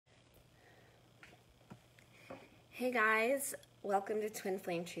Hey guys, welcome to Twin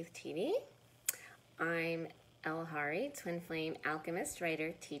Flame Truth TV. I'm Elle, Twin Flame alchemist,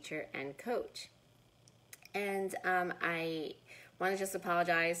 writer, teacher, and coach. And I want to just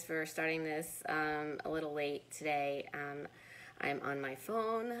apologize for starting this a little late today. I'm on my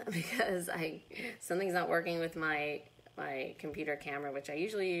phone because something's not working with my computer camera, which I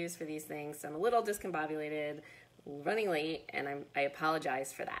usually use for these things. So I'm a little discombobulated, running late, and I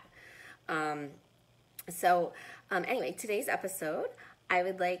apologize for that. Anyway, today's episode, I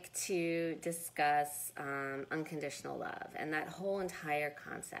would like to discuss unconditional love and that whole entire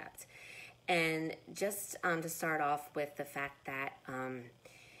concept. And just to start off with the fact that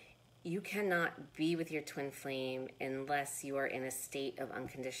you cannot be with your twin flame unless you are in a state of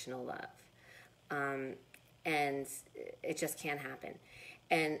unconditional love. And it just can't happen.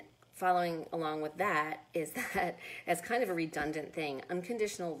 And following along with that is that as kind of a redundant thing,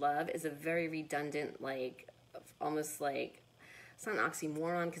 unconditional love is a very redundant, almost like, it's not an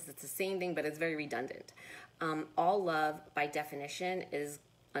oxymoron because it's the same thing, but it's very redundant. All love, by definition, is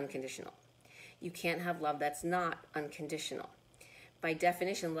unconditional. You can't have love that's not unconditional. By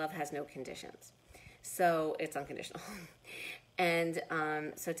definition, love has no conditions. So it's unconditional. And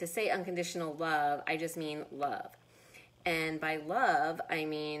so to say unconditional love, I just mean love. And by love, I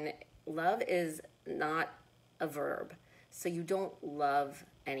mean love is not a verb. So you don't love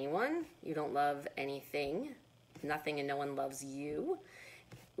anyone. You don't love anything. Nothing and no one loves you.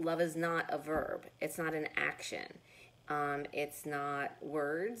 Love is not a verb. It's not an action. It's not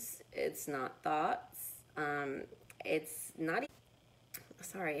words. It's not thoughts. It's not...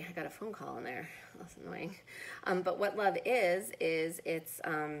 Sorry, I got a phone call in there. That's annoying. But what love is it's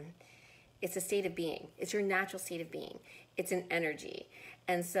a state of being. It's your natural state of being. It's an energy.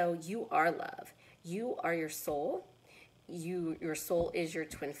 And so you are love. You are your soul. Your soul is your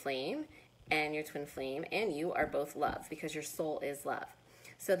twin flame, and your twin flame and you are both love because your soul is love.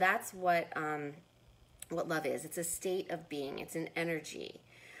 So that's what love is. It's a state of being. It's an energy.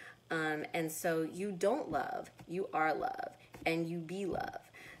 And so you don't love. You are love, and you be love.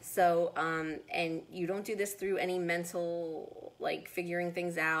 So, and you don't do this through any mental, like figuring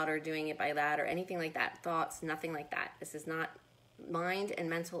things out or doing it by that or anything like that. Thoughts, nothing like that. This is not, mind and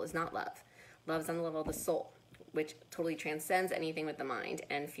mental is not love. Love's on the level of the soul, which totally transcends anything with the mind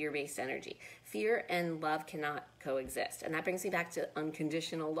and fear-based energy. Fear and love cannot coexist. And that brings me back to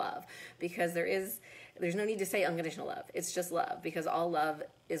unconditional love, because there's no need to say unconditional love. It's just love, because all love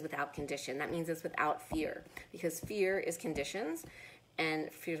is without condition. That means it's without fear, because fear is conditions,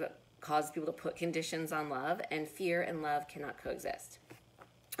 and fear is what causes people to put conditions on love, and fear and love cannot coexist.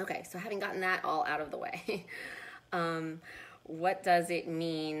 Okay, so having gotten that all out of the way, what does it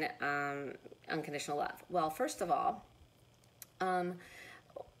mean, unconditional love? Well, first of all,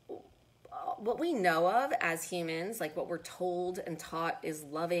 what we know of as humans, like what we're told and taught is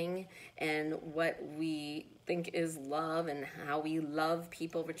loving, and what we think is love and how we love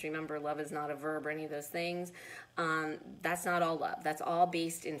people, which remember, love is not a verb or any of those things, that's not all love. That's all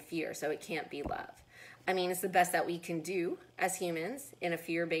based in fear, so it can't be love. I mean, it's the best that we can do as humans in a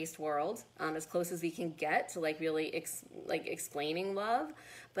fear-based world, as close as we can get to really explaining love,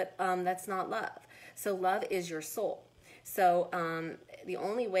 but that's not love. So love is your soul. So the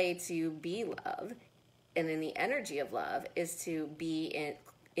only way to be love and in the energy of love is to be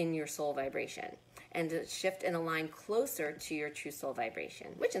in your soul vibration and to shift and align closer to your true soul vibration,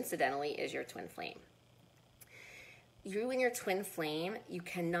 which incidentally is your twin flame. You and your twin flame, you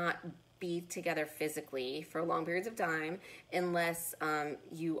cannot be together physically for long periods of time unless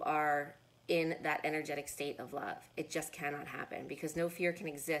you are in that energetic state of love. It just cannot happen, because no fear can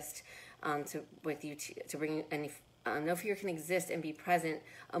exist to bring any. No fear can exist and be present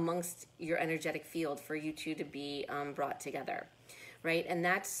amongst your energetic field for you two to be brought together, right? And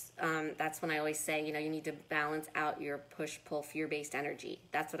that's when I always say, you need to balance out your push-pull fear-based energy.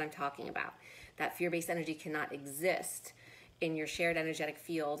 That's what I'm talking about. That fear-based energy cannot exist in your shared energetic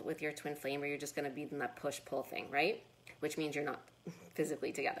field with your twin flame, where you're just going to be in that push-pull thing, right? Which means you're not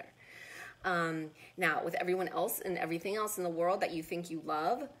physically together. Now, with everyone else and everything else in the world that you think you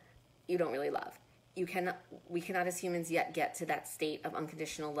love, you don't really love. We cannot as humans yet get to that state of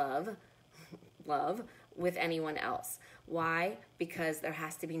unconditional love with anyone else. Why? Because there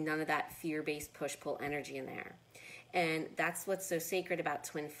has to be none of that fear-based push-pull energy in there. And that's what's so sacred about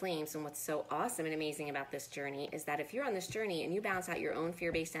twin flames, and what's so awesome and amazing about this journey is that if you're on this journey and you balance out your own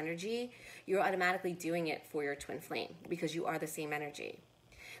fear-based energy, you're automatically doing it for your twin flame, because you are the same energy.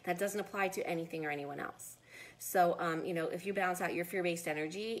 That doesn't apply to anything or anyone else. So, if you balance out your fear-based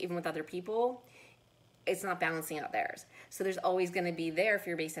energy, even with other people, it's not balancing out theirs. So there's always going to be their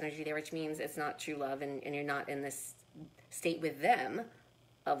fear-based energy there, which means it's not true love, and you're not in this state with them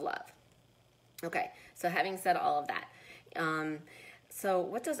of love. Okay, so having said all of that, so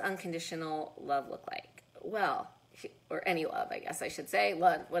what does unconditional love look like? Well, or any love, I guess I should say.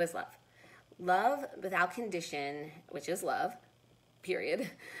 Love, what is love? Love without condition, which is love, period,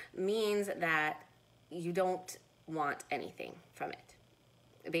 means that you don't want anything from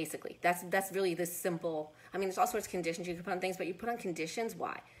it. Basically, that's really the simple. I mean, there's all sorts of conditions you can put on things, but you put on conditions.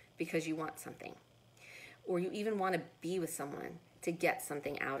 Why? Because you want something, or you even want to be with someone to get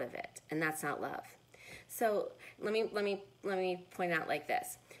something out of it, and that's not love. So let me point out like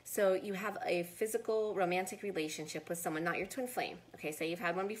this. So you have a physical romantic relationship with someone, not your twin flame. Okay, say you've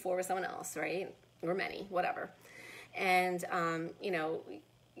had one before with someone else, right? Or many, whatever. And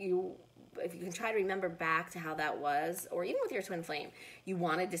if you can try to remember back to how that was, or even with your twin flame, you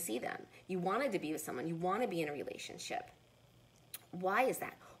wanted to see them. You wanted to be with someone. You want to be in a relationship. Why is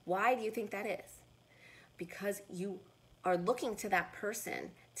that? Why do you think that is? Because you are looking to that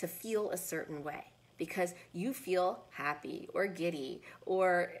person to feel a certain way. Because you feel happy or giddy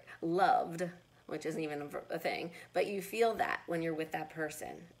or loved, which isn't even a thing, but you feel that when you're with that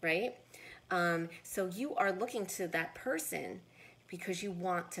person, right? So you are looking to that person because you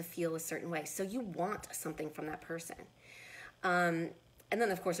want to feel a certain way. So you want something from that person. And then,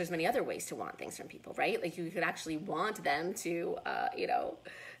 of course, there's many other ways to want things from people, right? Like you could actually want them to,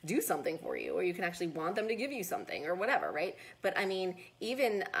 do something for you, or you can actually want them to give you something or whatever, right? But I mean,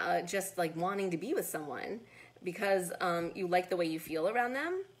 even just like wanting to be with someone because you like the way you feel around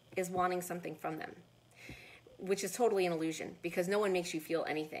them is wanting something from them, which is totally an illusion because no one makes you feel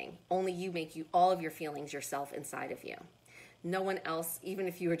anything. Only you make all of your feelings yourself inside of you. No one else, even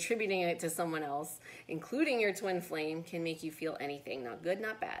if you're attributing it to someone else, including your twin flame, can make you feel anything, not good,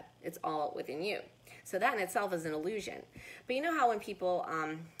 not bad. It's all within you. So that in itself is an illusion. But you know how when people,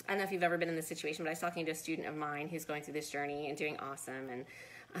 I don't know if you've ever been in this situation, but I was talking to a student of mine who's going through this journey and doing awesome. And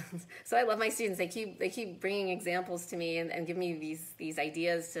so I love my students. They keep bringing examples to me and give me these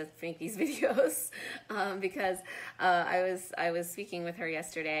ideas to make these videos because I was speaking with her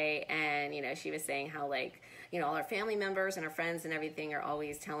yesterday, and she was saying how all her family members and her friends and everything are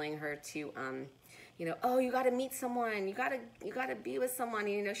always telling her to oh, you got to meet someone, you got to be with someone.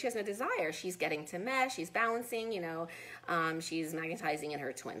 She has no desire. She's getting to mesh, she's balancing, she's magnetizing in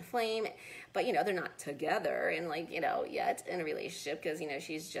her twin flame, but they're not together and yet in a relationship because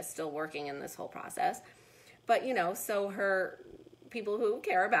she's just still working in this whole process. But so her people who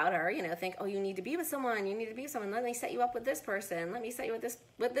care about her, think, oh, you need to be with someone, let me set you up with this person, let me set you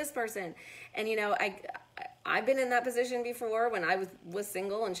with this person. And I've been in that position before when I was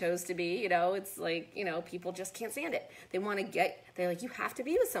single and chose to be, it's like, people just can't stand it. They want to they're like, you have to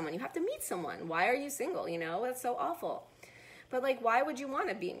be with someone, you have to meet someone. Why are you single? That's so awful. But why would you want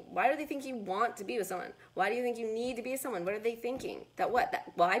to be? Why do they think you want to be with someone? Why do you think you need to be with someone? What are they thinking?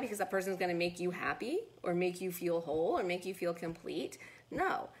 Why? Because that person's going to make you happy or make you feel whole or make you feel complete?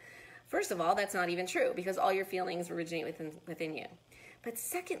 No. First of all, that's not even true because all your feelings originate within you. But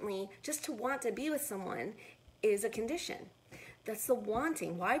secondly, just to want to be with someone is a condition. That's the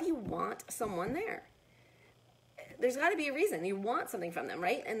wanting. Why do you want someone there? There's got to be a reason. You want something from them,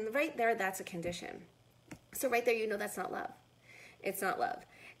 right? And right there, that's a condition. So right there, that's not love. It's not love.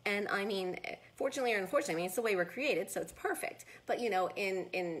 And I mean, fortunately or unfortunately, it's the way we're created, so it's perfect. But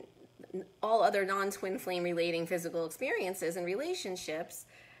in all other non-twin flame relating physical experiences and relationships,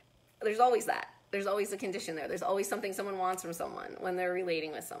 there's always that. There's always a condition there. There's always something someone wants from someone when they're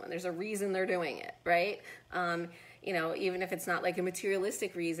relating with someone. There's a reason they're doing it, right? Even if it's not like a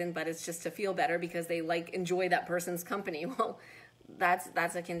materialistic reason, but it's just to feel better because they enjoy that person's company. Well,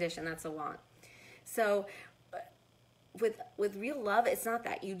 that's a condition. That's a want. So with real love, it's not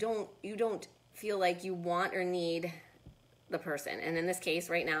that. You don't feel like you want or need the person. And in this case,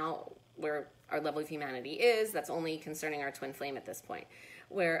 right now, where our level of humanity is, that's only concerning our twin flame at this point,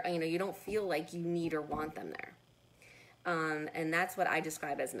 where you don't feel like you need or want them there. And that's what I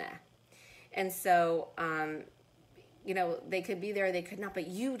describe as meh. And so, they could be there, they could not, but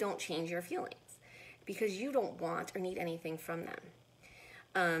you don't change your feelings because you don't want or need anything from them.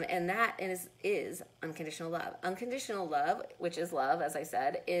 And that is unconditional love. Unconditional love, which is love, as I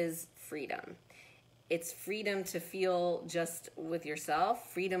said, is freedom. It's freedom to feel just with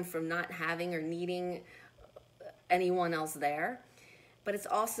yourself, freedom from not having or needing anyone else there. But it's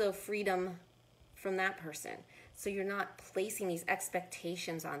also freedom from that person. So you're not placing these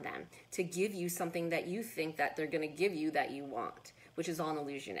expectations on them to give you something that you think that they're going to give you that you want, which is all an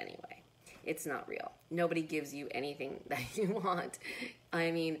illusion anyway. It's not real. Nobody gives you anything that you want.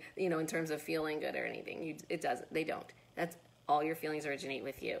 I mean, in terms of feeling good or anything, they don't. That's all. Your feelings originate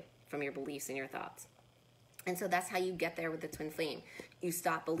with you from your beliefs and your thoughts. And so that's how you get there with the twin flame. You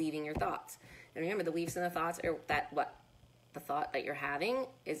stop believing your thoughts. And remember, the beliefs and the thoughts are the thought that you're having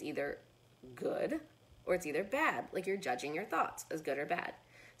is either good or it's either bad. Like you're judging your thoughts as good or bad.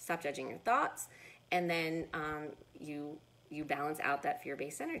 Stop judging your thoughts, and then you balance out that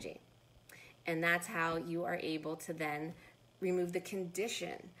fear-based energy. And that's how you are able to then remove the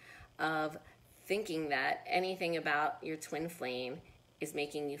condition of thinking that anything about your twin flame is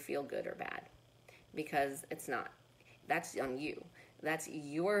making you feel good or bad, because it's not. That's on you. That's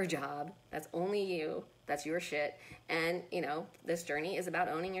your job. That's only you. That's your shit. And, this journey is about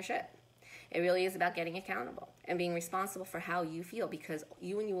owning your shit. It really is about getting accountable and being responsible for how you feel, because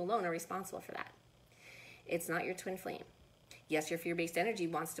you and you alone are responsible for that. It's not your twin flame. Yes, your fear-based energy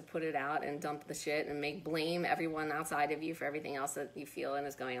wants to put it out and dump the shit and blame everyone outside of you for everything else that you feel and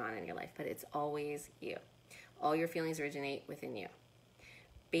is going on in your life, but it's always you. All your feelings originate within you,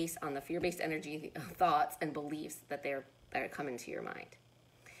 based on the fear-based energy thoughts and beliefs that are coming to your mind.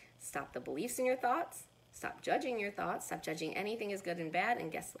 Stop the beliefs in your thoughts. Stop judging your thoughts. Stop judging anything as good and bad,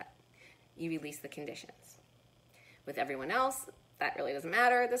 and guess what? You release the conditions. With everyone else, that really doesn't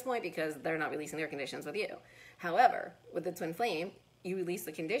matter at this point because they're not releasing their conditions with you. However, with the twin flame, you release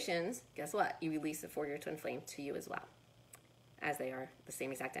the conditions. Guess what? You release it for your twin flame to you as well, as they are the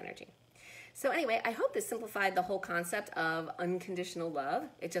same exact energy. So anyway, I hope this simplified the whole concept of unconditional love.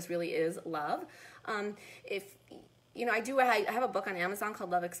 It just really is love. I have a book on Amazon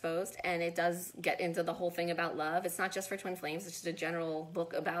called Love Exposed, and it does get into the whole thing about love. It's not just for twin flames. It's just a general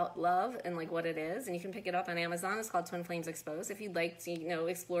book about love and what it is. And you can pick it up on Amazon. It's called Twin Flames Exposed. If you'd like to,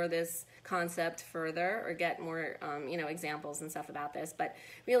 explore this concept further or get more, examples and stuff about this. But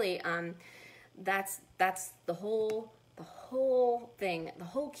really, that's the whole thing, the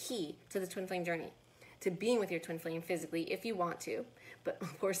whole key to the twin flame journey, to being with your twin flame physically if you want to. But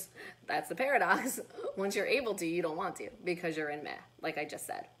of course, that's the paradox. Once you're able to, you don't want to because you're in meh, like I just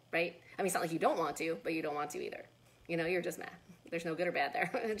said, right? I mean, it's not like you don't want to, but you don't want to either. You're just meh. There's no good or bad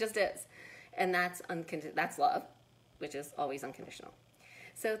there. It just is. And that's love, which is always unconditional.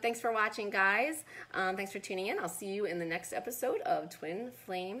 So thanks for watching, guys. Thanks for tuning in. I'll see you in the next episode of Twin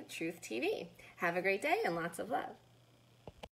Flame Truth TV. Have a great day and lots of love.